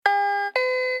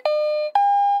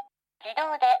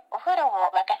風呂を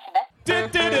沸かします。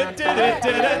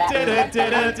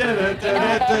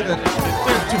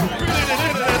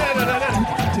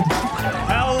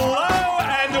Hello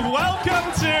and welcome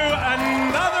to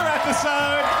another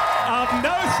episode of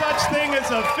No Such Thing as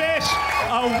a Fish,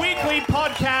 a weekly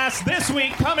podcast this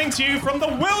week coming to you from the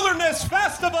Wilderness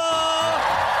Festival.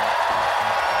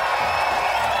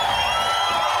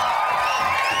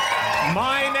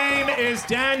 My name is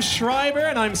Dan Schreiber,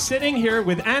 and I'm sitting here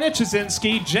with Anna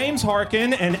Chazinski, James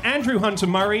Harkin, and Andrew Hunter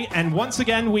Murray. And once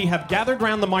again, we have gathered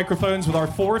around the microphones with our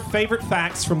 4 favorite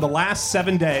facts from the last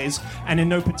 7 days. And in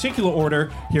no particular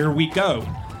order, here we go.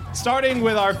 Starting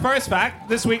with our first fact,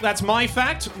 this week that's my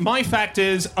fact. My fact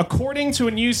is, according to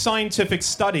a new scientific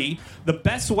study, the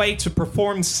best way to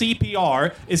perform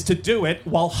CPR is to do it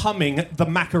while humming the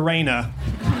Macarena.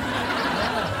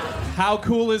 How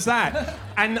cool is that?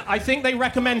 And I think they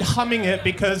recommend humming it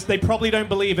because they probably don't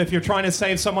believe if you're trying to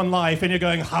save someone's life and you're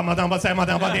going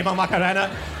Macarena,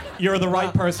 you're the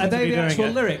right person to be doing it. Are they the actual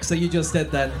lyrics that you just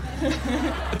did then?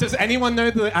 Does anyone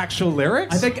know the actual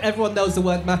lyrics? I think everyone knows the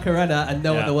word Macarena and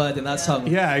no other word in that song.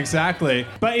 Yeah, exactly.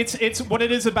 But it's what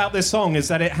it is about this song is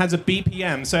that it has a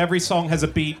BPM, so every song has a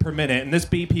beat per minute, and this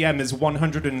BPM is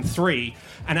 103.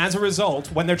 And as a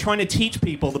result, when they're trying to teach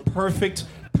people the perfect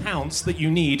pounce that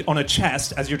you need on a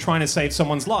chest as you're trying to save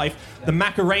someone's life, the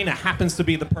Macarena happens to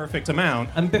be the perfect amount.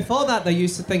 And before that, they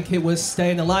used to think it was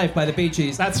Staying Alive by the Bee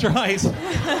Gees. That's right.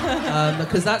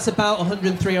 Because that's about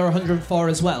 103 or 104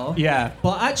 as well. Yeah.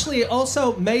 But actually,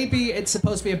 also, maybe it's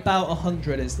supposed to be about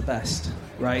 100 is the best,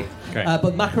 right? Okay.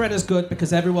 But Macarena's good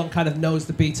because everyone kind of knows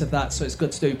the beat of that, so it's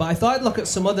good to do. But I thought I'd look at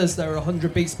some others that are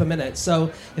 100 beats per minute.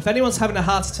 So if anyone's having a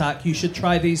heart attack, you should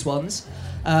try these ones.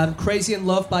 Crazy in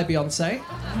Love by Beyonce.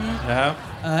 Mm-hmm.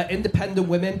 Yeah. Independent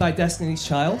Women by Destiny's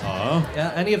Child. Oh.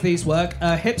 Yeah, any of these work.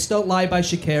 Hips Don't Lie by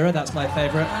Shakira, that's my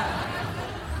favourite.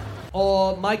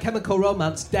 Or My Chemical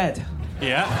Romance, Dead.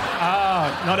 Yeah.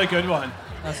 Ah, not a good one.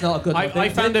 That's not a good one. I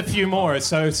found a few more.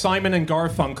 So Simon and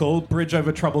Garfunkel, Bridge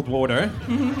Over Troubled Water.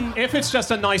 If it's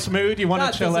just a nice mood, you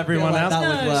want to chill everyone like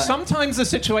else. Sometimes the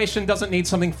situation doesn't need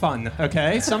something fun,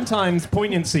 okay? Sometimes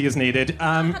poignancy is needed.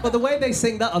 But the way they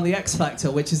sing that on the X Factor,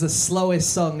 which is the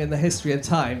slowest song in the history of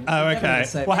time. Oh, okay.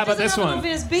 Well, how about this one? It doesn't have an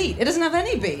obvious beat. It doesn't have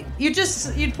any beat.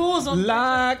 You'd pause on...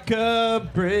 Like a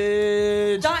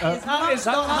bridge. That is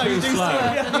not how you do slow.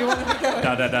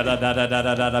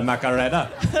 Da Macarena.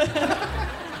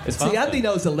 See, Andy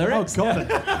knows the lyrics. Oh, God.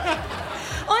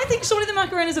 I think surely the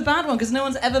Macarena is a bad one because no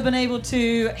one's ever been able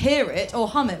to hear it or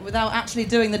hum it without actually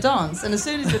doing the dance. And as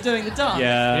soon as they're doing the dance,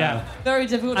 very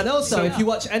difficult. And also, if you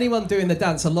watch anyone doing the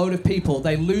dance, a load of people,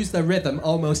 they lose their rhythm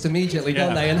almost immediately,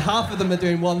 don't they? And half of them are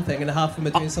doing one thing and half of them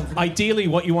are doing something. Ideally,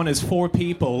 what you want is 4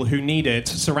 people who need it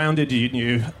surrounded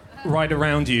you right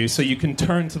around you so you can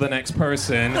turn to the next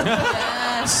person.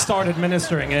 Start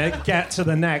administering it, get to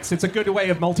the next. It's a good way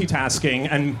of multitasking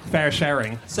and fair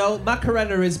sharing. So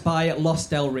Macarena is by Los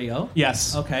Del Rio.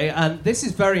 Yes. Okay, and this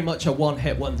is very much a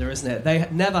one-hit wonder, isn't it? They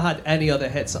never had any other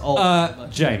hits at all.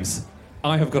 James,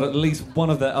 I have got at least one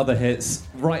of their other hits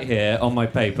right here on my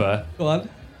paper. Go on.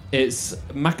 It's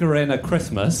Macarena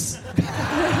Christmas.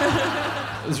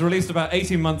 It was released about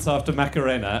 18 months after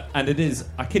Macarena, and it is,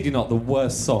 I kid you not, the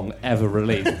worst song ever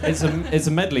released. It's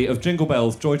a medley of Jingle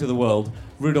Bells, Joy to the World,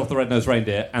 Rudolph the Red-Nosed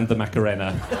Reindeer, and the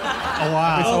Macarena. Oh,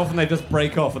 wow. So often they just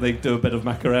break off and they do a bit of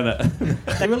Macarena.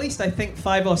 They released, I think,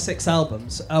 5 or 6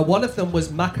 albums. One of them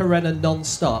was Macarena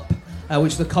Non-Stop,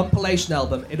 which is the compilation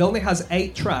album. It only has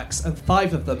 8 tracks, and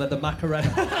 5 of them are the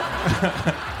Macarena.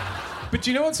 But do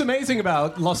you know what's amazing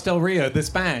about Los Del Rio, this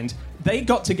band? They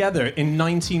got together in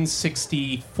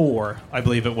 1964, I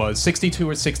believe it was, 62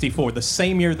 or 64, the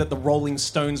same year that the Rolling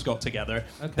Stones got together.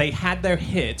 Okay. They had their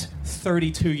hit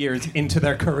 32 years into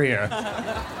their career.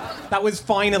 That was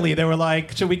finally, they were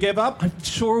like, should we give up? I'm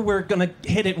sure we're going to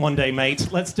hit it one day, mate.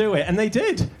 Let's do it. And they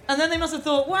did. And then they must have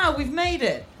thought, wow, we've made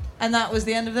it. And that was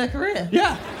the end of their career.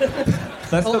 Yeah.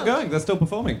 They're still going. They're still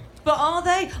performing. But are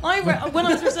they? When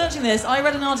I was researching this, I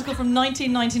read an article from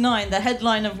 1999, the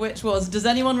headline of which was, "Does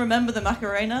anyone remember the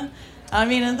Macarena?" I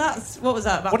mean, and that's... What was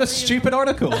that about? What a stupid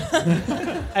article.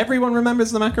 Everyone remembers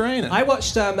the Macarena. I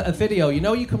watched a video. You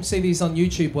know, you can see these on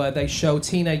YouTube where they show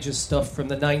teenagers stuff from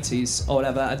the 90s or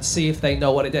whatever and see if they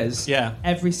know what it is. Yeah.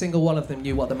 Every single one of them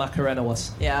knew what the Macarena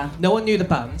was. Yeah. No one knew the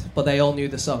band, but they all knew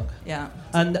the song. Yeah.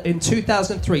 And in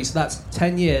 2003, so that's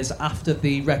 10 years after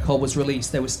the record was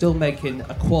released, they were still making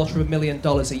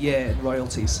 $250,000 a year in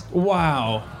royalties.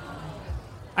 Wow.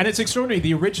 And it's extraordinary.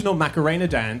 The original Macarena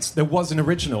dance, there was an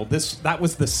original. That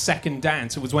was the second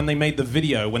dance. It was when they made the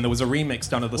video, when there was a remix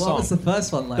done of the song. What was the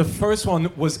first one like? The first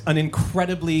one was an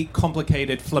incredibly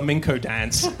complicated flamenco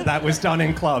dance that was done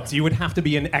in clubs. You would have to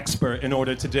be an expert in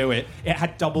order to do it. It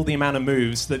had double the amount of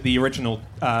moves that the original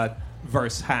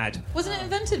verse had. Wasn't it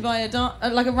invented by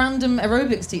a random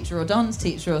aerobics teacher or dance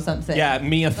teacher or something? Yeah,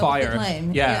 Mia Fire.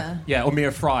 Yeah, or Mia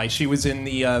Fry. She was in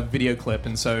the video clip,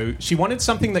 and so she wanted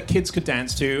something that kids could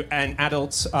dance to, and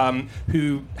adults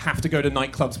who have to go to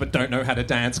nightclubs but don't know how to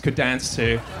dance could dance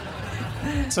to.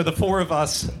 So the four of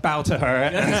us bow to her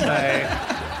and say,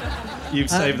 "You've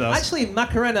saved us." Actually,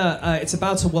 Macarena, it's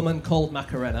about a woman called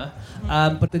Macarena,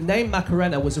 but the name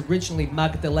Macarena was originally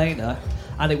Magdalena,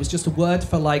 and it was just a word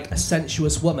for like a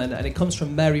sensuous woman, and it comes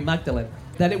from Mary Magdalene.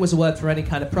 Then it was a word for any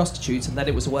kind of prostitute, and then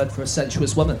it was a word for a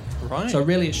sensuous woman. Right. So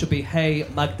really it should be Hey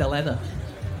Magdalena.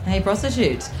 Hey,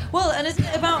 prostitute. Well, and isn't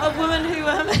it about a woman who...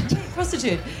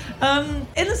 prostitute.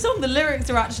 In the song, the lyrics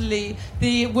are actually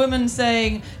the woman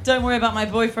saying, don't worry about my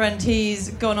boyfriend, he's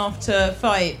gone off to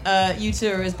fight. You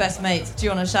two are his best mates. Do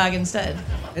you want to shag instead?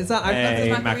 Is that...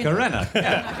 Hey, Macarena.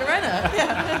 Yeah. Macarena,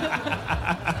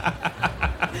 yeah.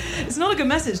 It's not a good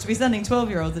message to be sending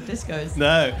 12-year-olds at discos.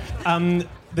 No.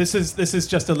 This is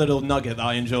just a little nugget that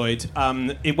I enjoyed.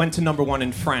 It went to number one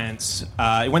in France.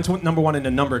 It went to number one in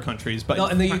a number of countries, but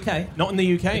not in the UK. Not in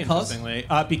the UK, interestingly,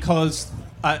 because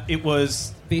it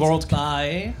was beaten World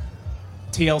by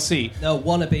TLC. No,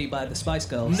 Wannabe by the Spice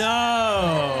Girls. No,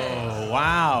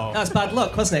 wow. That's bad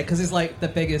luck, wasn't it? Because it's like the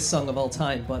biggest song of all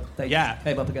time, but they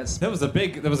came up against. There was a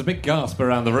big gasp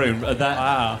around the room at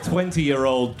that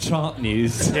 20-year-old chart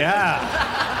news. Yeah.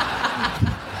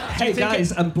 Hey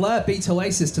guys, and Blur beat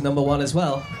Oasis to number one as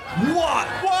well. What?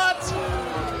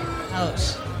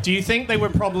 Ouch. Do you think they were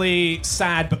probably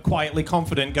sad but quietly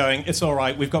confident, going, "It's all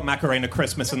right, we've got Macarena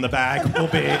Christmas in the bag.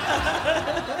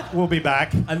 We'll be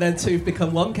back." And then Two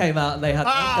Become One came out and they had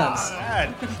dance.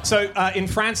 Man. So in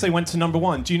France they went to number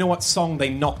one. Do you know what song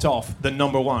they knocked off the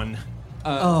number one?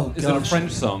 Is it a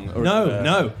French song? Or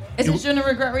No. Isn't Je ne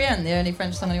regrette rien the only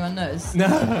French song anyone knows?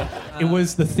 No. It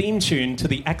was the theme tune to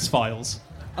the X-Files.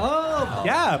 Oh.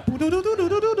 Yeah. And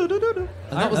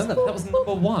that was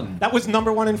number one. That was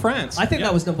number one in France. I think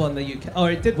that was number one in the UK. Oh,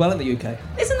 it did well in the UK.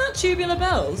 Isn't that Tubular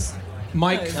Bells?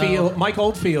 Mike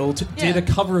Oldfield did a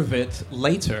cover of it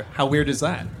later. How weird is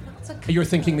that? You're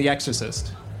thinking The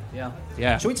Exorcist.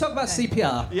 Yeah. Should we talk about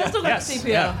CPR? Yeah. Let's talk about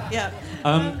CPR. Yeah.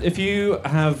 If you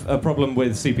have a problem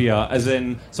with CPR, as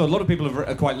in, so a lot of people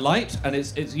are quite light, and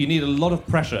it's you need a lot of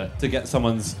pressure to get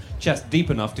someone's chest deep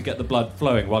enough to get the blood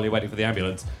flowing while you're waiting for the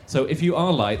ambulance. So if you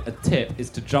are light, a tip is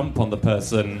to jump on the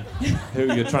person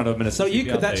who you're trying to administer. So you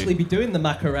CPR could to. actually be doing the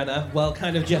Macarena while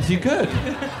kind of. Yes, you could.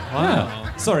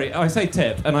 Wow. Sorry, I say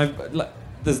tip, and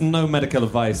there's no medical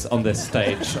advice on this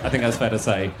stage. I think that's fair to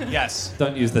say. Yes.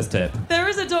 Don't use this tip. There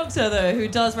is a doctor, though, who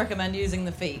does recommend using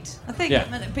the feet. I think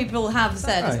people have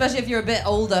said, especially if you're a bit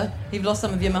older, you've lost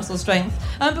some of your muscle strength.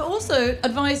 But also,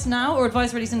 advice now, or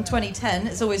advice released in 2010,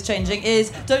 it's always changing,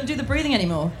 is don't do the breathing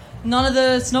anymore. None of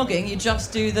the snogging, you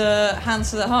just do the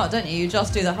hands to the heart, don't you? You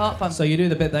just do the heart pump. So you do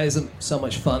the bit that isn't so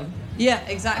much fun. Yeah,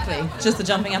 exactly. Just the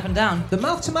jumping up and down. The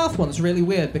mouth-to-mouth one's really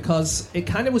weird because it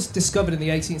kind of was discovered in the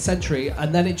 18th century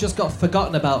and then it just got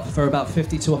forgotten about for about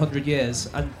 50 to 100 years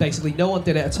and basically no one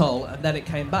did it at all and then it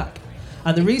came back.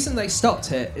 And the reason they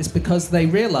stopped it is because they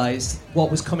realised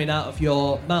what was coming out of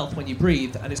your mouth when you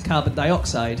breathed, and it's carbon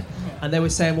dioxide. And they were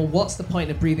saying, well, what's the point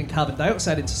of breathing carbon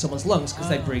dioxide into someone's lungs because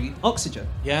they breathe oxygen?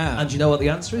 Yeah. And do you know what the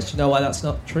answer is? Do you know why that's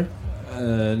not true?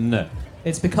 No.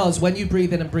 It's because when you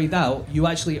breathe in and breathe out, you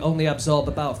actually only absorb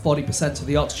about 40% of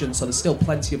the oxygen, so there's still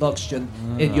plenty of oxygen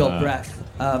in your breath.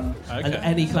 And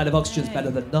any kind of oxygen is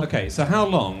better than none. Okay, so how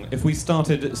long, if we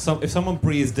started, if someone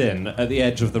breathed in at the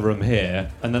edge of the room here,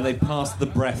 and then they passed the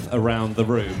breath around the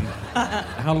room,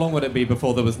 how long would it be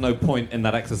before there was no point in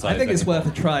that exercise? I think it's worth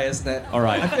a try, isn't it? All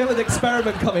right. I feel an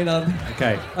experiment coming on.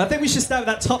 Okay. I think we should start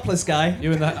with that topless guy.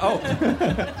 You and that. Oh.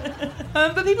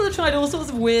 But people have tried all sorts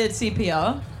of weird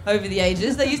CPR over the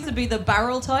ages. There used to be the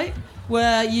barrel type,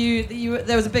 where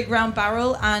there was a big round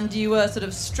barrel and you were sort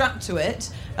of strapped to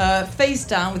it, face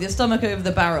down with your stomach over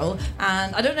the barrel.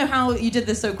 And I don't know how you did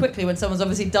this so quickly when someone's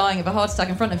obviously dying of a heart attack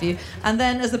in front of you. And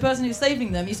then as the person who's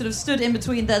saving them, you sort of stood in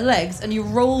between their legs and you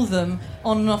roll them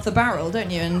on and off the barrel,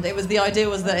 don't you? And the idea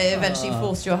was that it eventually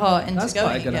forced your heart into That's going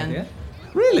quite a good again. idea.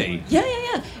 Really? Yeah.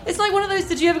 It's like one of those,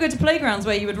 did you ever go to playgrounds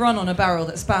where you would run on a barrel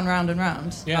that span round and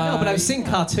round? Yeah. No, but I've seen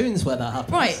cartoons where that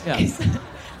happens. Right. Yeah.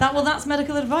 That's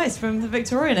medical advice from the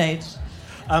Victorian age.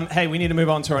 Hey, we need to move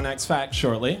on to our next fact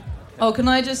shortly. Oh, can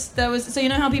I just... So you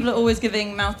know how people are always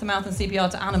giving mouth-to-mouth and CPR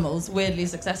to animals, weirdly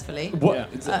successfully? What?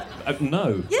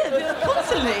 No. Yeah,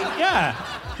 constantly. Yeah.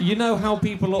 You know how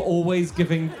people are always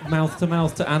giving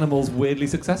mouth-to-mouth to animals weirdly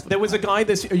successful? There was a guy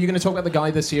this... Are you going to talk about the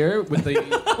guy this year with the...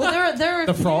 Well, there are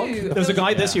the frog? few. There was a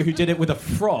guy this year who did it with a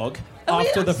frog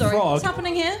after the sorry. frog... What's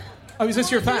happening here? Oh, is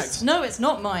this your fact? No, it's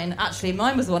not mine. Actually,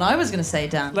 mine was the one I was going to say,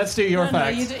 Dan. Let's do your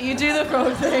fact. No, you do the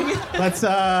frog thing. Let's,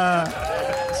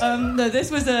 No,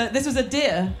 this was a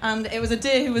deer, and it was a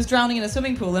deer who was drowning in a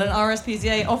swimming pool, and an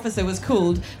RSPCA officer was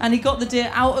called, and he got the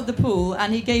deer out of the pool,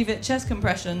 and he gave it chest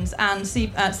compressions and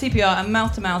CPR and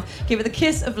mouth-to-mouth, gave it the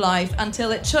kiss of life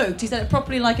until it choked. He said it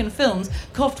properly like in films,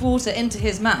 coughed water into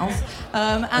his mouth,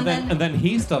 and then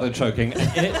he started choking,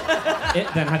 and it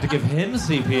then had to give him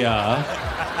CPR.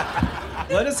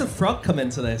 Where does the frog come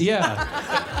into this? Yeah.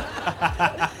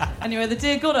 Anyway, the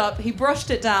deer got up, he brushed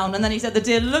it down, and then he said the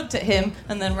deer looked at him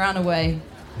and then ran away.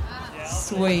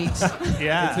 Sweet.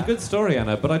 Yeah. It's a good story,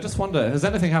 Anna, but I just wonder, has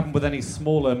anything happened with any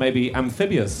smaller, maybe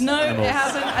amphibious No, animals? it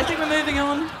hasn't. I think we're moving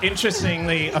on.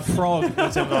 Interestingly, a frog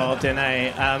was involved in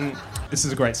a... this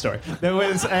is a great story. There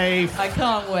was a... I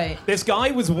can't wait. This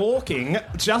guy was walking,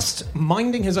 just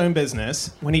minding his own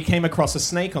business, when he came across a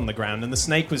snake on the ground, and the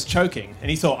snake was choking. And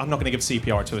he thought, I'm not going to give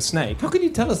CPR to a snake. How can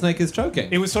you tell a snake is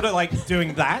choking? It was sort of like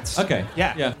doing that. Okay.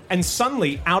 Yeah. And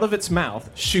suddenly, out of its mouth,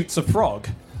 shoots a frog.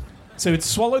 So it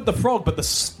swallowed the frog, but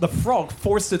the frog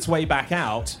forced its way back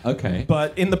out. Okay.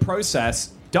 But in the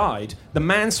process, died. The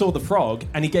man saw the frog,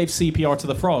 and he gave CPR to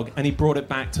the frog, and he brought it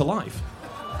back to life.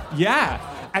 Yeah.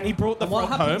 And he brought the What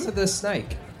frog happened home. to the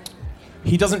snake?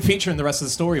 He doesn't feature in the rest of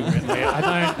the story, weirdly. I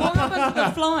don't... What happened to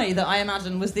the fly that I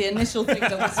imagine was the initial thing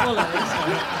that was swallowed?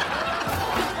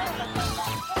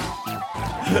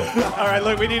 All right,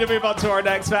 look, we need to move on to our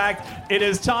next fact. It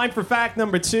is time for fact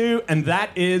number 2, and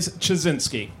that is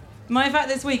Chazinski. My fact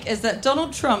this week is that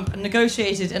Donald Trump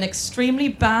negotiated an extremely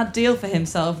bad deal for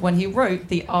himself when he wrote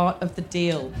The Art of the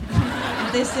Deal.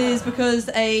 This is because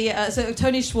so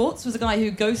Tony Schwartz was a guy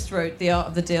who ghost-wrote The Art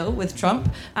of the Deal with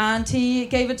Trump, and he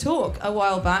gave a talk a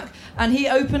while back, and he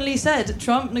openly said,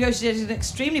 Trump negotiated an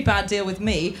extremely bad deal with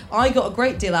me. I got a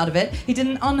great deal out of it. He did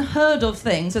an unheard of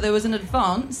thing, so there was an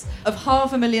advance of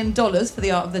 $500,000 for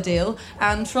The Art of the Deal,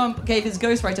 and Trump gave his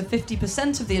ghostwriter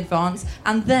 50% of the advance,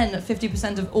 and then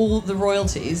 50% of all the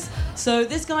royalties. So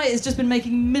this guy has just been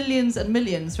making millions and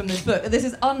millions from this book. This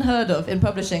is unheard of in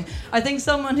publishing. I think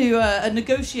someone who, a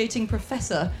negotiating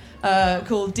professor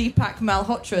called Deepak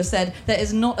Malhotra said, there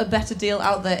is not a better deal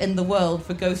out there in the world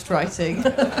for ghostwriting.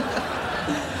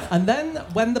 And then,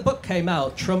 when the book came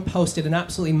out, Trump hosted an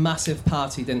absolutely massive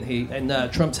party, didn't he? In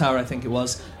Trump Tower, I think it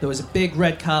was. There was a big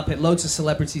red carpet, loads of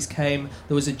celebrities came,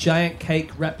 there was a giant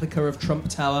cake replica of Trump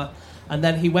Tower, and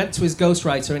then he went to his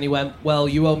ghostwriter and he went, well,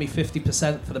 you owe me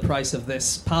 50% for the price of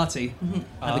this party. Mm-hmm.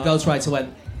 And the ghostwriter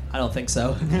went, I don't think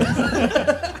so.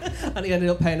 And he ended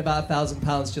up paying about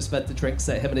 £1,000 just for the drinks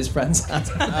that him and his friends had.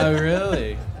 Oh,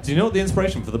 really? Do you know what the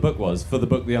inspiration for the book was? For the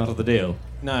book The Art of the Deal?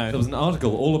 No. There was an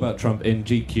article all about Trump in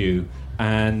GQ,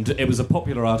 and it was a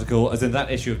popular article, as in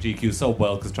that issue of GQ sold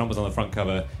well because Trump was on the front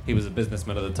cover, he was a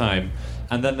businessman at the time,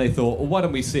 and then they thought, well, why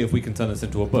don't we see if we can turn this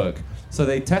into a book? So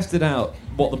they tested out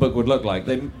what the book would look like.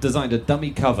 They designed a dummy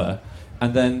cover,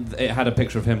 and then it had a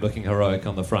picture of him looking heroic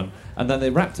on the front, and then they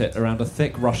wrapped it around a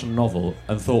thick Russian novel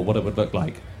and thought what it would look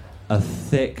like. A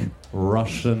thick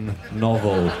Russian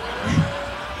novel.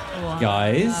 Wow.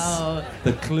 Guys,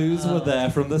 the clues were there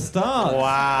from the start.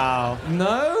 Wow.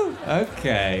 No?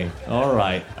 Okay. All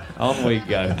right. On we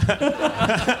go.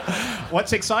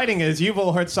 What's exciting is you've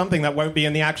all heard something that won't be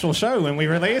in the actual show when we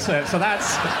release it, so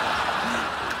that's...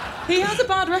 He has a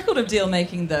bad record of deal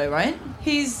making, though, right?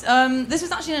 He's this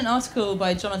was actually an article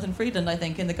by Jonathan Friedland, I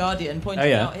think, in The Guardian,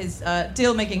 pointing out his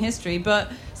deal making history.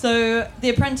 But so The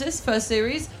Apprentice, first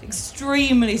series,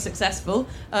 extremely successful.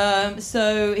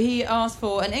 So he asked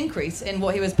for an increase in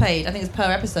what he was paid. I think it's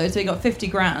per episode. So he got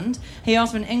 $50,000. He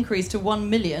asked for an increase to $1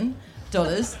 million.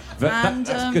 That's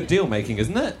good deal making,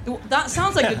 isn't it? That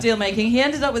sounds like good deal making. He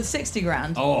ended up with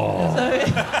 $60,000. Oh.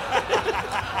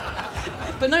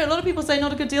 But no, a lot of people say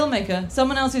not a good deal maker.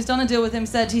 Someone else who's done a deal with him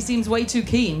said he seems way too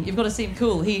keen. You've got to seem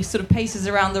cool. He sort of paces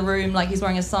around the room like he's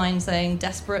wearing a sign saying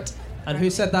desperate. And who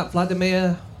said that?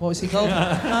 Vladimir, what was he called?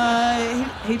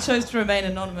 He chose to remain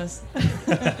anonymous.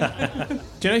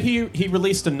 Do you know he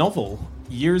released a novel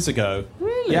years ago?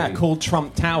 Really? Yeah, called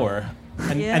Trump Tower.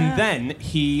 And then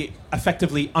he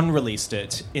effectively unreleased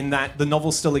it in that the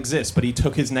novel still exists, but he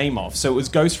took his name off. So it was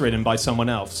ghostwritten by someone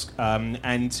else.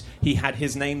 And he had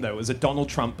his name, though. It was a Donald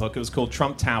Trump book. It was called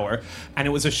Trump Tower. And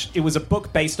it was a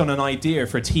book based on an idea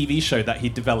for a TV show that he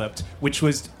developed, which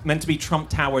was meant to be Trump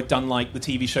Tower done like the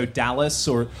TV show Dallas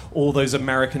or all those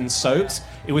American soaps.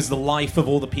 It was the life of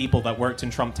all the people that worked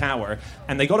in Trump Tower.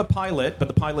 And they got a pilot, but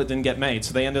the pilot didn't get made.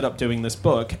 So they ended up doing this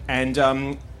book. And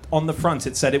on the front,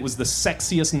 it said it was the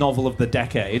sexiest novel of the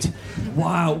decade.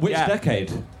 Wow, which decade?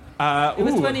 It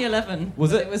was 2011.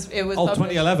 Was it? It was. Oh,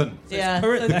 published. 2011. Yeah.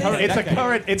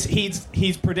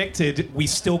 He's predicted we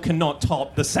still cannot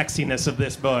top the sexiness of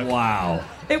this book. Wow.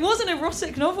 It was an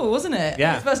erotic novel, wasn't it?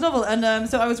 Yeah. His first novel. And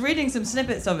so I was reading some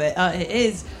snippets of it.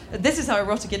 This is how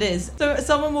erotic it is. So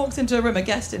someone walks into a room, a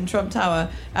guest in Trump Tower,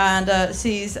 and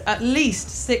sees at least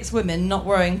 6 women not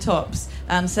wearing tops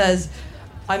and says,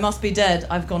 "I must be dead.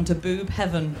 I've gone to boob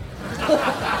heaven."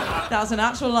 That's an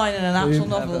actual line in an actual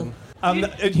novel. Heaven.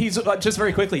 He's just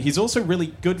very quickly. He's also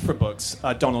really good for books,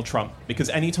 Donald Trump,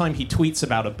 because anytime he tweets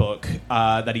about a book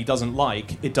that he doesn't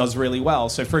like, it does really well.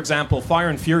 So, for example, Fire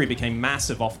and Fury became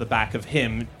massive off the back of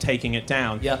him taking it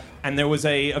down. Yeah. And there was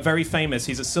a very famous.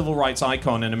 He's a civil rights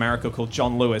icon in America called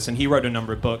John Lewis, and he wrote a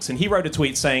number of books. And he wrote a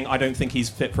tweet saying, "I don't think he's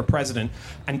fit for president."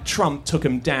 And Trump took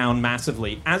him down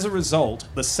massively. As a result,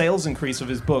 the sales increase of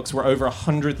his books were over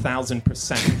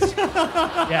 100,000%.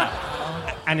 Yeah.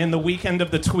 And in the weekend of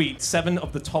the tweet, 7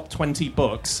 of the top 20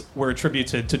 books were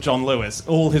attributed to John Lewis.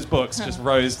 All his books just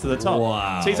rose to the top.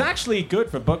 Wow. So he's actually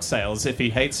good for book sales if he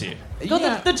hates you.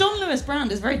 God, the John Lewis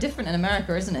brand is very different in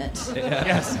America, isn't it?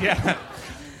 Yes, yeah.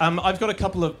 I've got a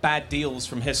couple of bad deals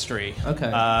from history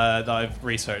that I've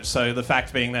researched. So the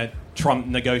fact being that Trump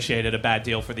negotiated a bad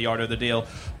deal for the art of the deal.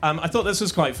 I thought this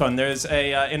was quite fun. There's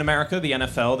in America, the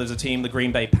NFL, there's a team, the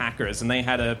Green Bay Packers, and they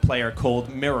had a player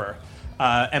called Mirror.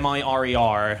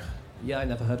 Mirer. Yeah, I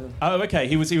never heard of him. Oh, okay.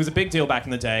 He was a big deal back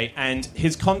in the day, and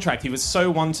his contract, he was so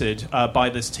wanted by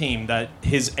this team that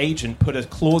his agent put a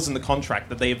clause in the contract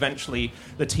that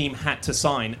the team had to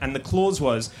sign, and the clause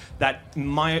was that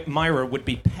Myra would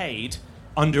be paid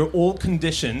under all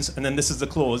conditions, and then this is the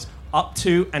clause, up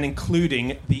to and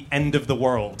including the end of the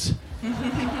world.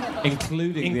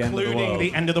 Including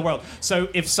the end of the world. So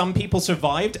if some people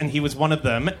survived and he was one of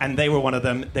them and they were one of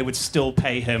them, they would still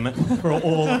pay him for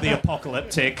all of the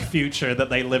apocalyptic future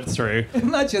that they lived through.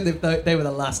 Imagine if they were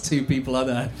the last 2 people on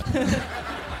Earth.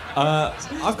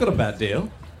 I've got a bad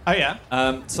deal. Oh, yeah?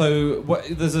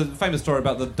 There's a famous story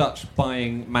about the Dutch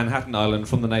buying Manhattan Island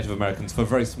from the Native Americans for a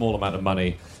very small amount of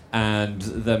money, and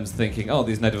them thinking, oh,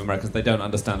 these Native Americans, they don't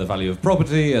understand the value of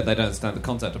property, they don't understand the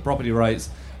concept of property rights.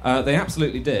 They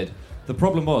absolutely did. The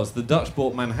problem was the Dutch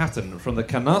bought Manhattan from the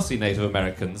Canarsie Native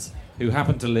Americans, who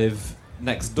happened to live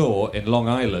next door in Long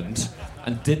Island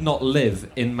and did not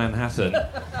live in Manhattan.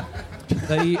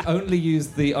 They only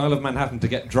used the Isle of Manhattan to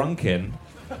get drunk in.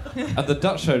 And the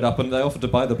Dutch showed up and they offered to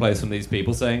buy the place from these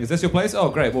people, saying, "Is this your place? Oh,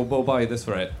 great, we'll buy this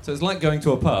for it." So it's like going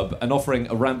to a pub and offering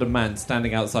a random man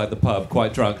standing outside the pub,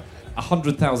 quite drunk,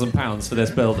 £100,000 for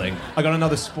this building. I got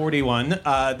another sporty one.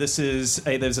 There's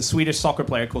a Swedish soccer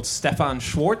player called Stefan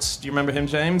Schwartz. Do you remember him,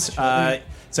 James?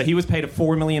 So he was paid a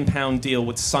 £4 million deal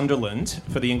with Sunderland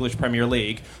for the English Premier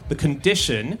League. The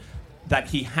condition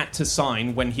that he had to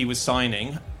sign when he was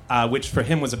signing, which for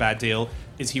him was a bad deal,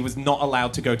 is he was not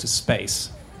allowed to go to space.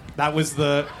 That was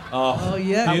the... Oh,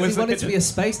 yeah. He wanted to be a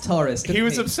space tourist. He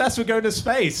was obsessed with going to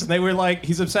space. And they were like,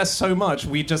 he's obsessed so much,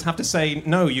 we just have to say,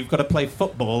 no, you've got to play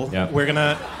football. Yeah. We're going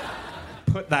to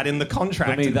put that in the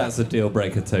contract. For me, that's a deal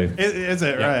breaker too. Is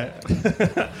it? Yeah.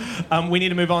 Right. We need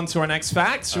to move on to our next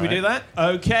fact. Should we do that?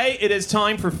 Okay, it is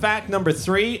time for fact number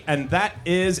 3, and that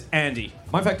is Andy.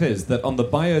 My fact is that on the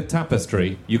Bayeux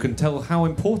Tapestry, you can tell how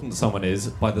important someone is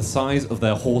by the size of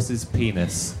their horse's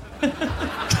penis.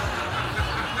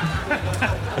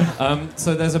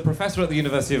 So there's a professor at the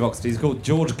University of Oxford, he's called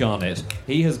George Garnett.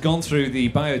 He has gone through the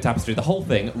Bayeux Tapestry, the whole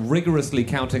thing, rigorously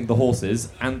counting the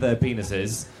horses and their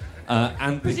penises.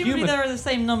 And presumably there are the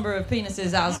same number of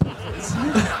penises as horses.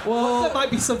 Well, there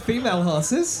might be some female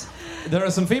horses. There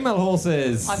are some female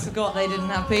horses. I forgot they didn't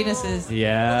have penises.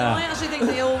 Yeah. I actually think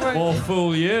they all wrote... Or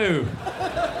fool you.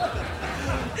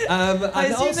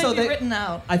 I assume they'd be written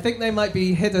out. I think they might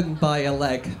be hidden by a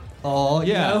leg. Or,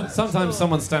 sometimes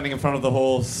someone's standing in front of the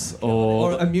horse,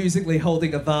 or amusingly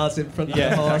holding a vase in front of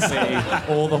the horse.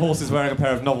 Exactly. Or the horse is wearing a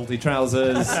pair of novelty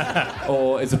trousers,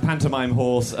 or it's a pantomime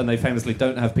horse, and they famously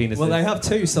don't have penises. Well, they have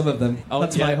 2, some of them.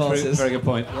 That's my horses. True, very good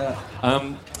point.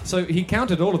 Yeah. So he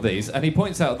counted all of these, and he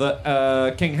points out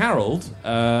that King Harold,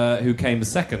 who came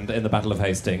second in the Battle of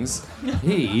Hastings,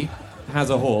 he has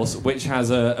a horse which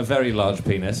has a very large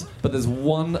penis, but there's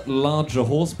one larger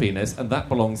horse penis, and that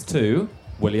belongs to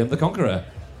William the Conqueror.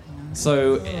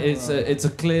 So it's a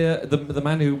clear... The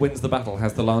man who wins the battle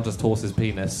has the largest horse's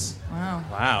penis.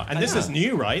 Wow. And this is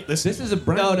new, right? This is a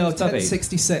brand new study.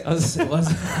 1066 it was.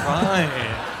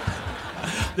 Right.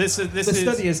 The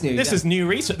study is new. This is new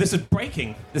research. This is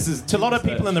breaking. This is to a lot of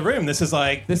people in the room. This is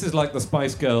like the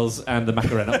Spice Girls and the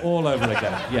Macarena all over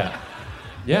again.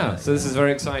 Yeah. So this is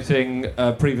very exciting.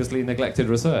 Previously neglected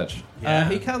research.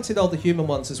 He counted all the human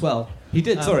ones as well. He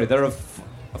did. Sorry, there are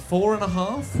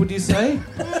 4.5. Would you say?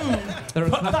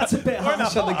 That's a bit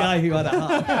harsh on the guy who had a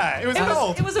heart. Yeah,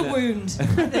 it was a wound, I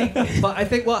think. But I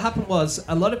think what happened was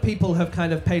a lot of people have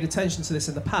kind of paid attention to this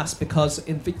in the past because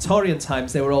in Victorian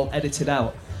times they were all edited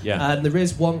out. Yeah. And there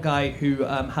is one guy who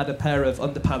had a pair of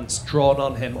underpants drawn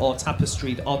on him or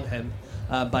tapestried on him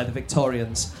by the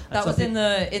Victorians. That was in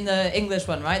the English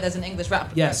one, right? There's an English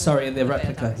replica. Yes, sorry, in the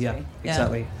replica. Yeah,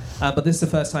 exactly. But this is the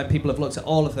first time people have looked at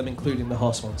all of them, including the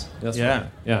horse ones. That's right.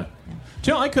 Yeah. Do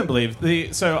you know, I couldn't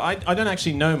believe So I don't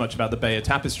actually know much about the Bayeux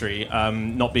Tapestry,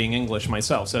 not being English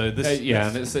myself. So this,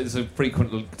 and it's a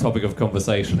frequent topic of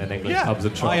conversation in English pubs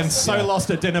and shops. I am so lost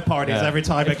at dinner parties every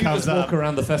time it comes up. If you just walk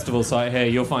around the festival site here,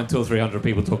 you'll find 200 or 300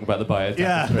 people talking about the Bayeux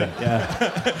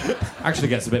Tapestry. Actually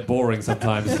gets a bit boring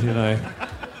sometimes, you know.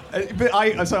 But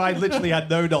I literally had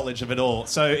no knowledge of it all.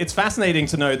 So it's fascinating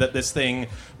to know that this thing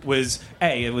was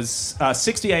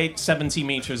 68, 70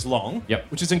 meters long,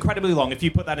 which is incredibly long. If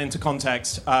you put that into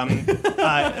context,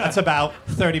 that's about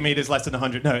 30 meters less than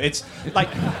 100. No, it's like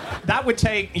that would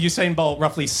take Usain Bolt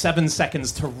roughly 7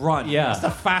 seconds to run. Yeah. That's the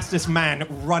fastest man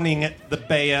running the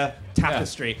Bayeux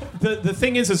Tapestry. Yeah. The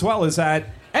thing is as well is that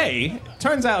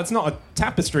turns out it's not a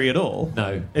tapestry at all.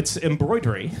 No. It's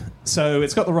embroidery, so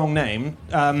it's got the wrong name.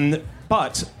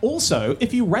 But also,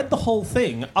 if you read the whole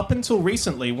thing, up until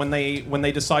recently when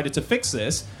they decided to fix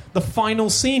this, the final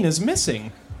scene is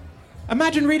missing.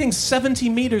 Imagine reading 70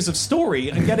 meters of story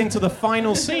and getting to the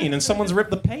final scene and someone's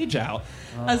ripped the page out.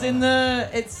 As in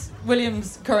it's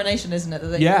William's coronation, isn't it, that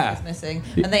they missing?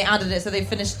 And they added it, so they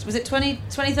finished, was it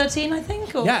 2013, I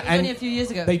think? Or only a few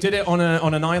years ago? They did it on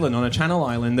an island, on a Channel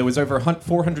island. There was over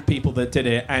 400 people that did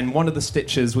it, and one of the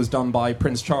stitches was done by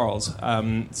Prince Charles.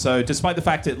 So despite the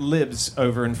fact it lives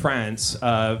over in France,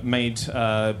 made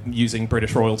using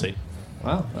British royalty.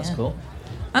 Wow, that's cool.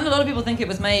 And a lot of people think it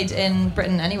was made in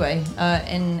Britain anyway,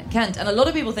 in Kent. And a lot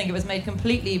of people think it was made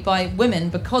completely by women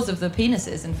because of the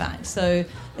penises, in fact. So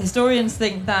historians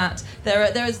think that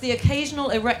there is the occasional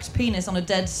erect penis on a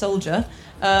dead soldier.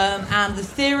 And the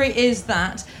theory is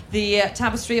that the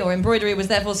tapestry or embroidery was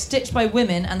therefore stitched by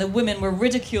women, and the women were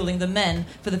ridiculing the men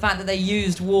for the fact that they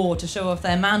used war to show off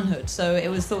their manhood. So it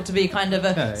was thought to be kind of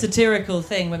a satirical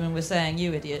thing. Women were saying,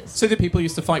 "You idiots." So did people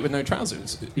used to fight with no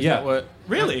trousers?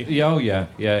 Really? Oh, yeah.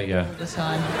 All the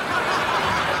time.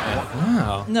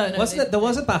 Wow. No. There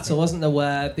was a battle, wasn't there,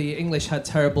 where the English had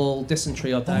terrible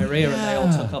dysentery or diarrhea and they all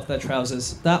took off their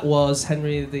trousers. That was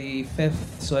Henry V,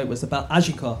 so it was the Battle of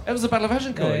Agincourt. It was the Battle of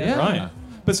Agincourt, yeah. Right.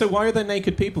 But so why are there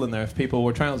naked people in there if people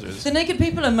wore trousers? The naked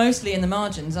people are mostly in the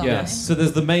margins, aren't they? So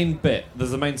there's the main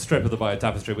strip of the Bayeux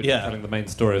Tapestry, which is telling the main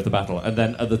story of the battle, and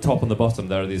then at the top and the bottom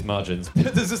there are these margins.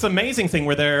 There's this amazing thing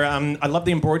where I love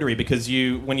the embroidery because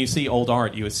when you see old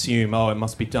art, you assume, it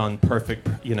must be done perfect,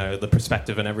 the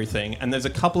perspective and everything. And there's a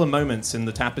couple of moments in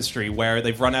the tapestry where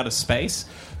they've run out of space.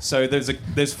 So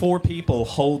there's 4 people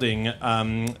holding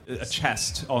a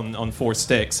chest on 4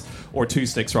 sticks, or 2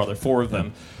 sticks rather, 4 of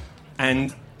them.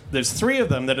 And there's 3 of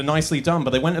them that are nicely done,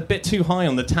 but they went a bit too high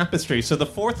on the tapestry. So the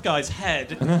 4th guy's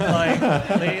head,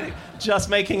 just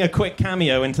making a quick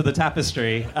cameo into the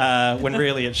tapestry when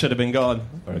really it should have been gone.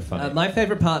 Very funny. My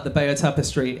favourite part of the Bayeux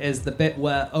Tapestry is the bit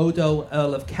where Odo,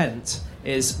 Earl of Kent,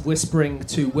 is whispering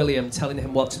to William, telling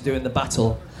him what to do in the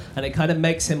battle. And it kind of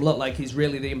makes him look like he's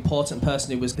really the important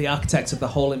person who was the architect of the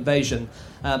whole invasion.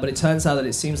 But it turns out that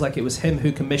it seems like it was him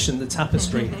who commissioned the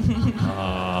tapestry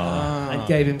and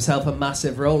gave himself a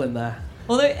massive role in there.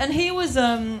 And he was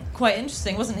quite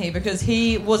interesting, wasn't he? Because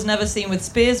he was never seen with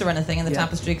spears or anything in the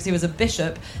tapestry because he was a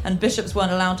bishop, and bishops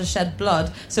weren't allowed to shed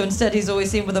blood. So instead he's always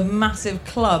seen with a massive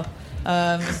club.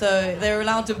 So they were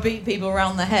allowed to beat people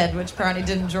around the head, which apparently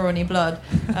didn't draw any blood.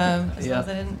 As long as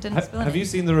they didn't spill Have you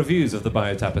seen the reviews of the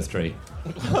Bayeux Tapestry?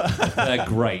 They're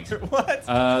great. What?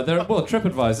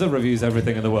 TripAdvisor reviews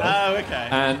everything in the world. Oh, okay.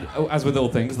 And as with all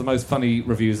things, the most funny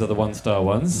reviews are the 1-star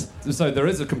ones. So there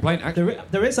is a complaint.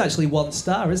 There is actually 1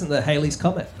 star, isn't there? Halley's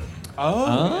Comet.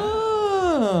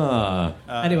 Oh.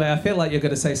 Anyway, I feel like you're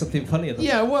going to say something funny.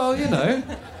 Yeah, well,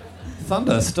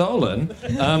 thunder, stolen.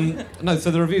 No,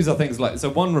 so the reviews are things like... So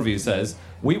one review says,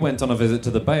 we went on a visit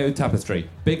to the Bayeux Tapestry.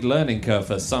 Big learning curve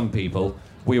for some people.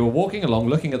 We were walking along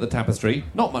looking at the tapestry.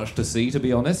 Not much to see, to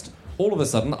be honest. All of a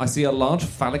sudden, I see a large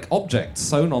phallic object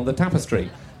sewn on the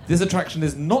tapestry. This attraction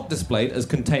is not displayed as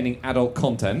containing adult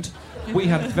content. We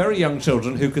had very young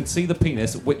children who could see the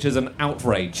penis, which is an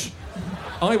outrage.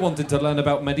 I wanted to learn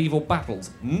about medieval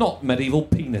battles, not medieval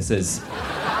penises.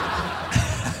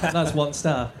 That's 1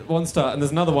 star. 1 star, and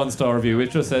there's another 1-star review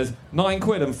which just says,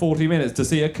 £9 and 40 minutes to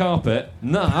see a carpet?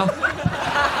 Nah.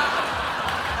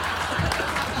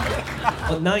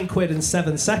 But £9 and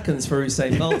 7 seconds for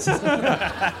Usain Bolt.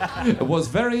 It was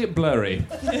very blurry.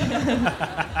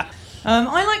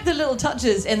 I like the little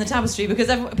touches in the tapestry because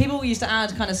people used to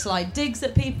add kind of slight digs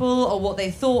at people or what they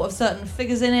thought of certain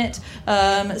figures in it.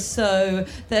 So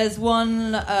there's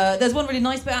one really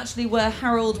nice bit actually where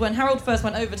when Harold first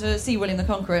went over to see William the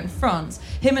Conqueror in France,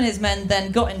 him and his men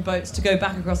then got in boats to go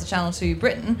back across the channel to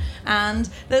Britain, and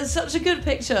there's such a good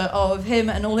picture of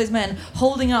him and all his men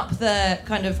holding up their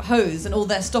kind of hose and all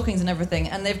their stockings and everything,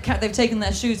 and they've taken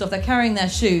their shoes off, they're carrying their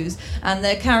shoes, and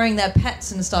they're carrying their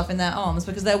pets and stuff in their arms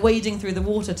because they're wading through the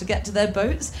water to get to their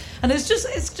boats, and it's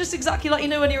just exactly like, you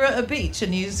know, when you're at a beach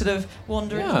and you sort of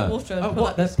wander into the water and pull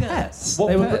up your skirts. Pets?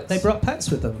 Pets? They brought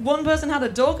pets with them. One person had a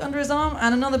dog under his arm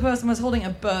and another person was holding a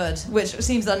bird, which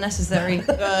seems unnecessary.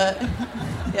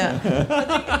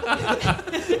 Yeah.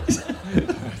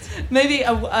 Maybe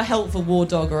a helpful war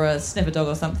dog or a sniffer dog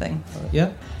or something.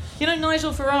 Yeah. You know,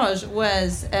 Nigel Farage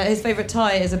wears his favourite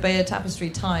tie is a Bayeux Tapestry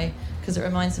tie because it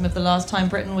reminds him of the last time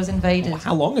Britain was invaded.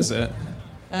 How long is it?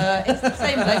 It's the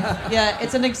same length. Yeah,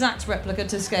 it's an exact replica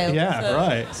to scale. Yeah, so.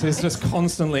 right. So he's just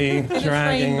constantly In the frame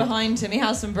dragging. behind him, he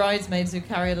has some bridesmaids who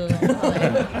carry it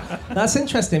along. That's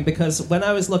interesting because when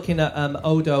I was looking at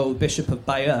Odo, Bishop of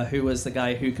Bayeux, who was the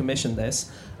guy who commissioned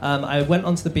this, I went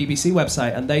onto the BBC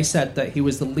website and they said that he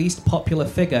was the least popular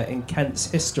figure in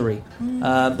Kent's history.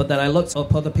 But then I looked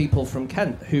up other people from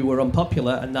Kent who were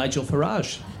unpopular, and Nigel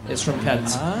Farage is from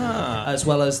Kent. As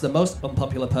well as the most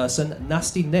unpopular person,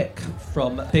 Nasty Nick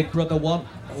from Big Brother 1.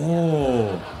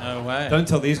 Oh. No way. Don't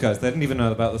tell these guys. They didn't even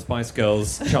know about the Spice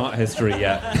Girls chart history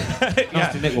yet.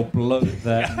 Nasty Nick will blow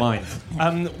their mind.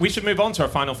 We should move on to our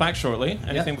final fact shortly.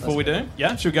 Anything before we do?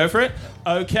 Yeah, should we go for it?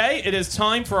 Okay, it is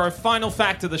time for our final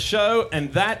fact of the show,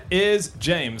 and that is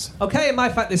James. Okay, and my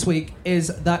fact this week is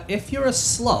that if you're a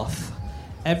sloth,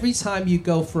 every time you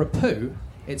go for a poo,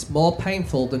 it's more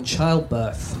painful than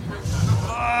childbirth.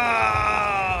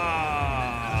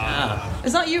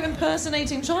 Is that you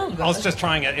impersonating childbirth? I was just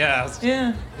trying it, yeah.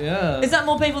 Yeah. Is that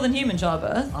more painful than human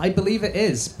childbirth? I believe it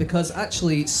is, because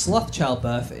actually sloth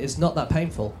childbirth is not that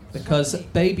painful, because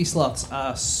baby sloths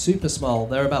are super small.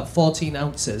 They're about 14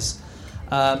 ounces,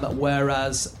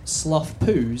 whereas sloth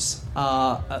poos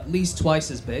are at least twice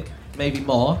as big, maybe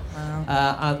more,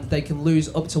 and they can lose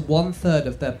up to 1/3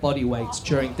 of their body weight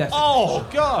during deficit. Oh,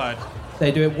 God.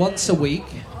 They do it once a week.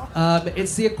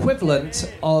 It's the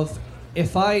equivalent of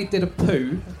if I did a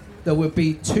poo that would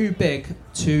be too big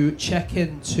to check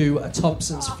into a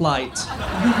Thompson's flight.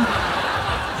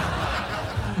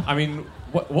 I mean,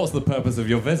 what's the purpose of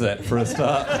your visit, for a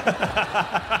start?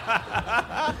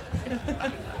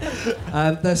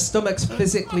 Their stomachs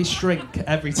physically shrink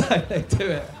every time they do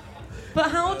it.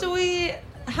 But how do we...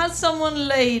 Has someone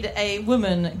laid a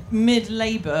woman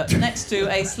mid-labour next to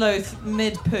a sloth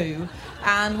mid-poo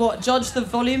and judge the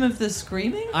volume of the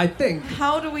screaming? I think...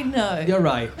 How do we know? You're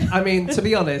right. I mean, to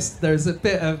be honest, there's a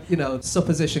bit of,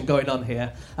 supposition going on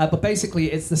here. But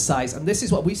basically, it's the size. And this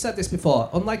is what... We said this before.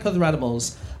 Unlike other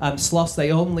animals, sloths,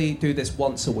 they only do this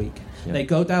once a week. Yeah. They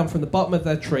go down from the bottom of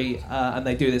their tree and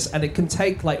they do this. And it can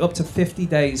take, up to 50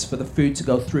 days for the food to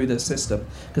go through their system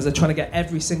because they're trying to get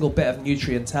every single bit of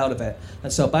nutrient out of it.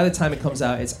 And so by the time it comes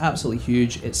out, it's absolutely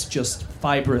huge. It's just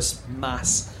fibrous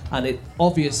mass. And it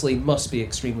obviously must be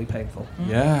extremely painful.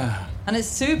 Yeah. And it's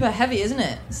super heavy, isn't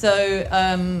it? So,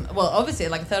 obviously,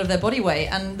 like 1/3 of their body weight.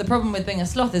 And the problem with being a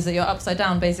sloth is that you're upside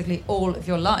down basically all of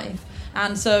your life.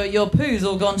 And so your poo's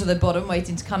all gone to the bottom,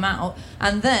 waiting to come out.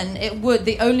 And then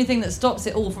the only thing that stops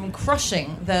it all from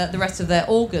crushing the rest of their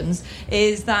organs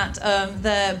is that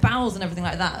their bowels and everything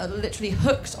like that are literally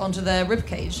hooked onto their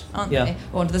ribcage, aren't they?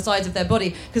 Or onto the sides of their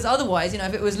body. Because otherwise,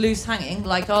 if it was loose hanging,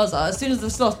 like ours are, as soon as the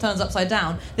sloth turns upside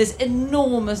down, this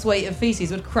enormous weight of feces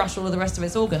would crush all of the rest of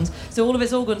its organs. So all of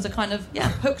its organs are kind of,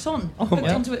 hooked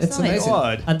onto its It's sides. amazing.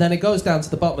 God. And then it goes down to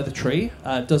the bottom of the tree,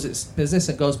 does its business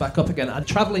and goes back up again. And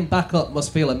travelling back up up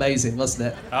must feel amazing,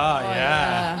 mustn't it? Oh,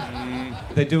 yeah.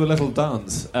 They do a little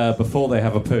dance before they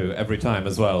have a poo every time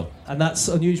as well. And that's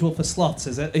unusual for sloths,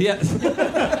 is it? Yeah.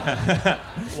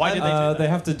 Why did they do that? They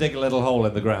have to dig a little hole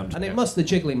in the ground. And the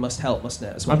jiggling must help,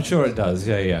 mustn't it, as well? I'm sure it does,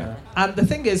 yeah. And the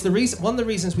thing is, one of the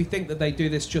reasons we think that they do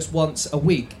this just once a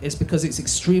week is because it's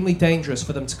extremely dangerous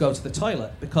for them to go to the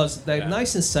toilet, because they're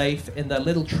nice and safe in their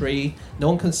little tree, no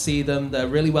one can see them, they're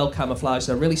really well camouflaged,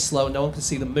 they're really slow, no one can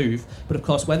see them move, but of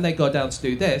course when they go down to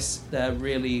do this, they're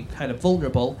really kind of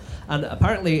vulnerable, and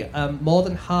apparently more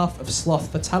than half of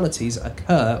sloth fatalities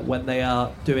occur when they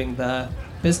are doing their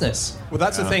business. Well,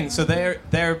 that's the thing. So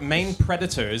their main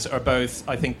predators are both,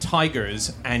 I think,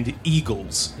 tigers and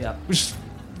eagles. Yeah. Which,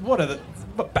 what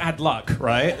bad luck,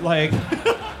 right? Like,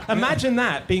 imagine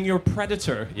that being your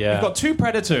predator. Yeah. You've got two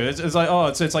predators. It's like,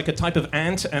 it's like a type of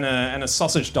ant and a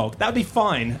sausage dog. That'd be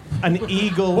fine. An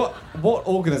eagle. What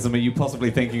organism are you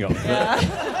possibly thinking of?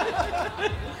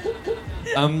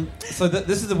 So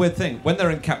this is a weird thing. When they're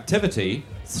in captivity,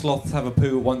 sloths have a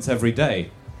poo once every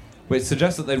day, which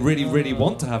suggests that they really, really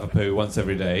want to have a poo once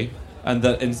every day, and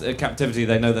that in captivity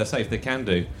they know they're safe. They can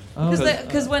do.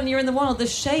 Because when you're in the wild, the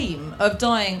shame of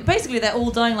dying... Basically, they're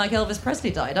all dying like Elvis Presley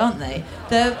died, aren't they?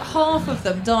 They're half of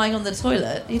them dying on the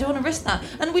toilet. You don't want to risk that.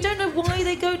 And we don't know why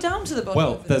they go down to the bottom.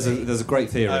 Well, there's a great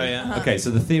theory. Oh, yeah. Okay, so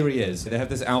the theory is they have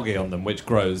this algae on them which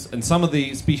grows, and some of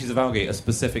the species of algae are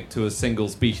specific to a single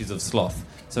species of sloth.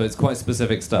 So it's quite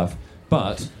specific stuff.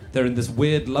 But they're in this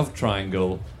weird love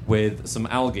triangle with some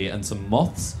algae and some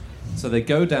moths. So they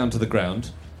go down to the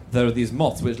ground. There are these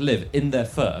moths which live in their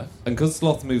fur, and because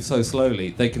sloths move so slowly,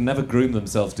 they can never groom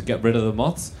themselves to get rid of the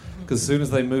moths, because as soon as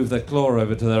they move their claw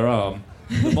over to their arm,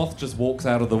 the moth just walks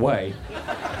out of the way.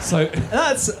 So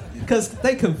That's because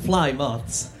they can fly,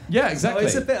 moths. yeah, exactly. So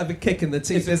it's a bit of a kick in the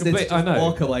teeth, It's a isn't it, to complete- I just know.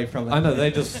 walk away from it. I know,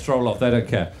 they just stroll off, they don't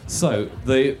care. So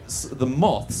the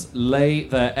moths lay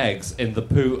their eggs in the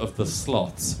poo of the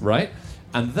sloths, right?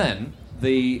 And then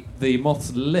the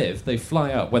moths live, they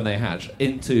fly up when they hatch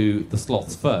into the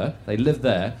sloth's fur, they live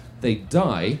there, they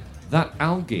die, that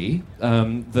algae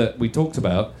that we talked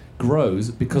about grows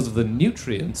because of the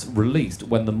nutrients released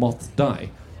when the moths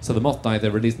die. So the moth die, they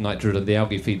release nitrogen, and the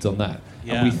algae feeds on that.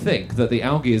 Yeah. And we think that the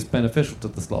algae is beneficial to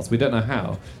the sloths. We don't know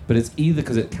how, but it's either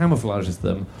because it camouflages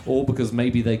them, or because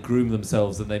maybe they groom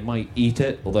themselves and they might eat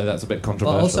it, although that's a bit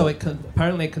controversial. Well, also,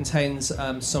 apparently it contains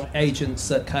some agents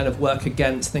that kind of work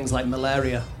against things like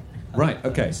malaria. Right,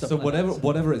 okay. Stuff So like that.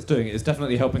 whatever it's doing, it's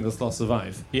definitely helping the sloth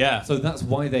survive. Yeah. So that's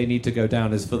why they need to go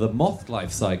down, is for the moth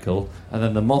life cycle, and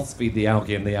then the moths feed the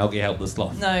algae, and the algae help the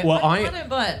sloth. No, Well, I don't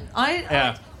buy it.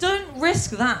 I don't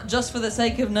risk that just for the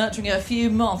sake of nurturing a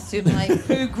few moths who might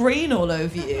poo green all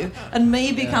over you and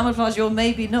maybe camouflage you or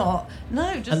maybe not.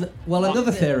 No, just...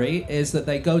 Another theory is that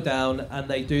they go down and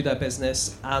they do their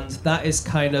business, and that is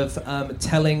kind of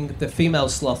telling the female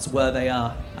sloths where they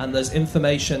are. And there's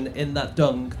information in that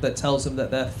dung that tells them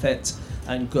that they're fit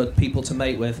and good people to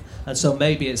mate with. And so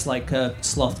maybe it's like a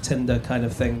sloth Tinder kind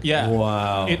of thing. Yeah.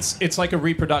 Wow. It's like a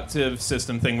reproductive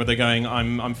system thing where they're going,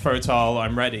 I'm fertile,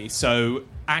 I'm ready. So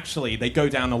actually, they go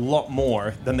down a lot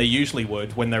more than they usually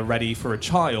would when they're ready for a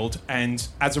child, and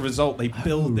as a result, they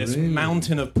build this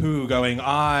mountain of poo going,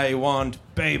 I want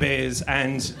babies,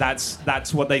 and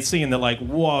that's what they see, and they're like,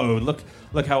 whoa,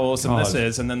 look how awesome this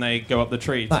is, and then they go up the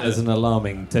tree. That is an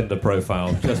alarming Tinder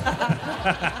profile. Just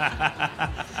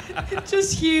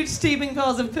Just huge steaming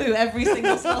piles of poo. Every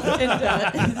single sloth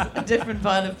Tinder is a different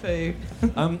pile of poo.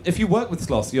 if you work with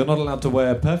sloths, you're not allowed to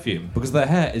wear perfume because their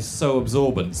hair is so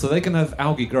absorbent. So they can have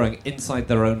algae growing inside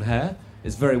their own hair.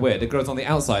 It's very weird. It grows on the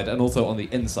outside and also on the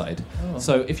inside. Oh.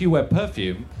 So if you wear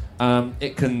perfume,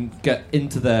 it can get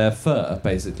into their fur,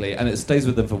 basically, and it stays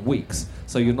with them for weeks.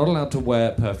 So you're not allowed to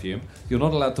wear perfume. You're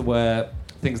not allowed to wear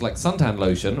things like suntan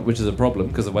lotion, which is a problem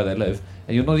because of where they live.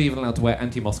 And you're not even allowed to wear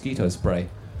anti-mosquito spray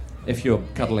if you're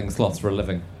cuddling sloths for a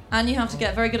living. And you have to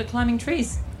get very good at climbing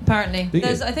trees, apparently.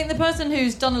 I think the person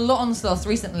who's done a lot on sloths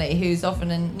recently, who's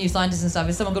often in New Scientist and stuff,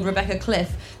 is someone called Rebecca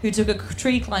Cliff, who took a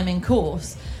tree climbing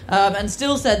course and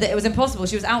still said that it was impossible.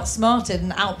 She was outsmarted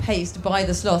and outpaced by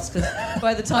the sloths, because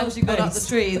by the time she got up the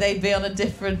tree, they'd be on a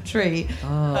different tree.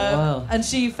 Wow. And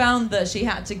she found that she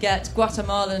had to get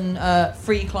Guatemalan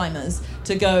free climbers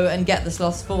to go and get the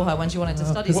sloths for her when she wanted to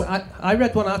study. I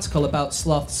read one article about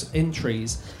sloths in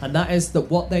trees, and that is that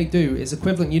what they do is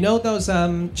equivalent. You know those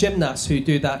gymnasts who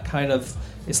do that kind of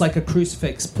It's like a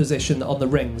crucifix position on the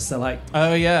rings. They're like,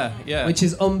 Oh, yeah, yeah. which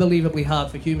is unbelievably hard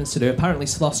for humans to do. Apparently,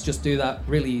 sloths just do that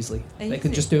really easily. They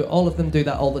can just do it. All of them do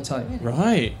that all the time.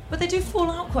 Right. But they do fall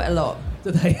out quite a lot.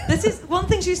 Do they? This is one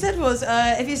thing she said was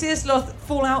if you see a sloth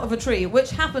fall out of a tree,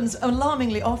 which happens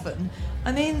alarmingly often.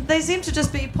 I mean, they seem to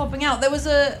just be popping out. There was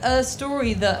a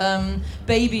story that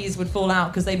babies would fall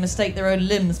out because they mistake their own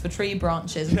limbs for tree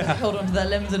branches and hold onto their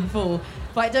limbs and fall.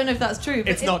 But I don't know if that's true.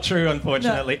 It's not true,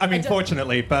 unfortunately. No, I mean,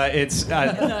 fortunately, but it's...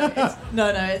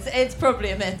 it's probably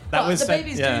a myth. But the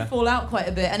babies do fall out quite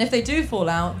a bit, and if they do fall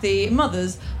out, the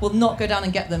mothers will not go down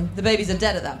and get them. The babies are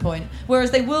dead at that point. Whereas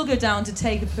they will go down to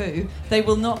take a poo, they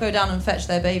will not go down and fetch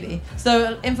their baby.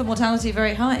 So infant mortality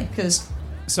very high, because...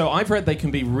 So I've read they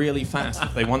can be really fast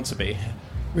if they want to be.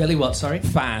 Really what, sorry?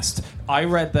 Fast. I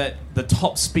read that the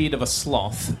top speed of a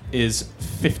sloth is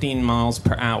 15 miles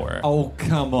per hour. Oh,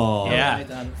 come on. Yeah. Right,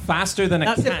 Dan. Faster than a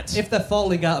That's cat. if they're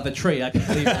falling out of a tree, I can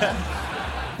believe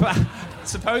that. But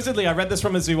supposedly, I read this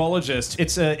from a zoologist.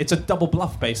 It's a double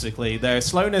bluff, basically. Their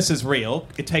slowness is real.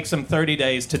 It takes them 30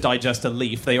 days to digest a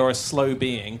leaf. They are a slow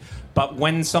being. But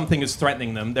when something is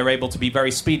threatening them, they're able to be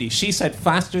very speedy. She said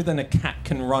faster than a cat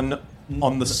can run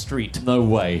on the street. No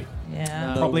way.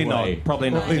 Yeah. No Probably way. not. Probably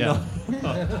not.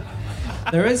 Yeah.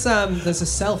 There's a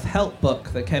self-help book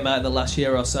that came out in the last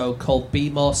year or so called Be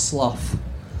More Sloth.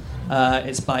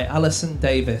 It's by Alison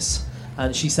Davis.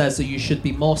 And she says that you should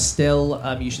be more still,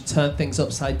 you should turn things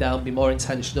upside down, be more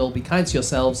intentional, be kind to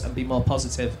yourselves, and be more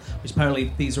positive, which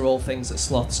apparently these are all things that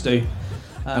sloths do.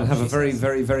 And have a very,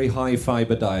 very, very high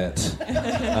fibre diet.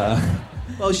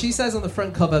 Well, she says on the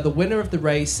front cover, the winner of the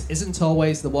race isn't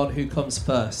always the one who comes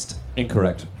first.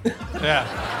 Incorrect. Yeah.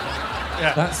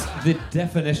 That's the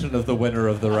definition of the winner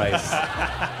of the race.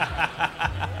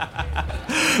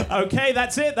 Okay,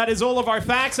 that's it. That is all of our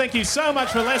facts. Thank you so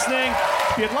much for listening.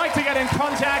 If you'd like to get in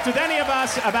contact with any of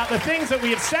us about the things that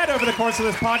we have said over the course of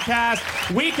this podcast,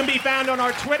 we can be found on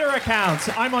our Twitter accounts.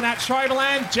 I'm on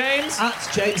 @Schreiberland, James.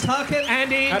 @James Harkin.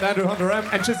 Andy. And Andrew Hunter M.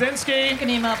 And Chazinski. You can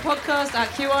email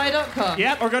podcast@qi.com.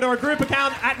 Yep, or go to our group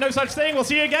account @NoSuchThing. We'll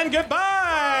see you again.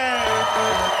 Goodbye.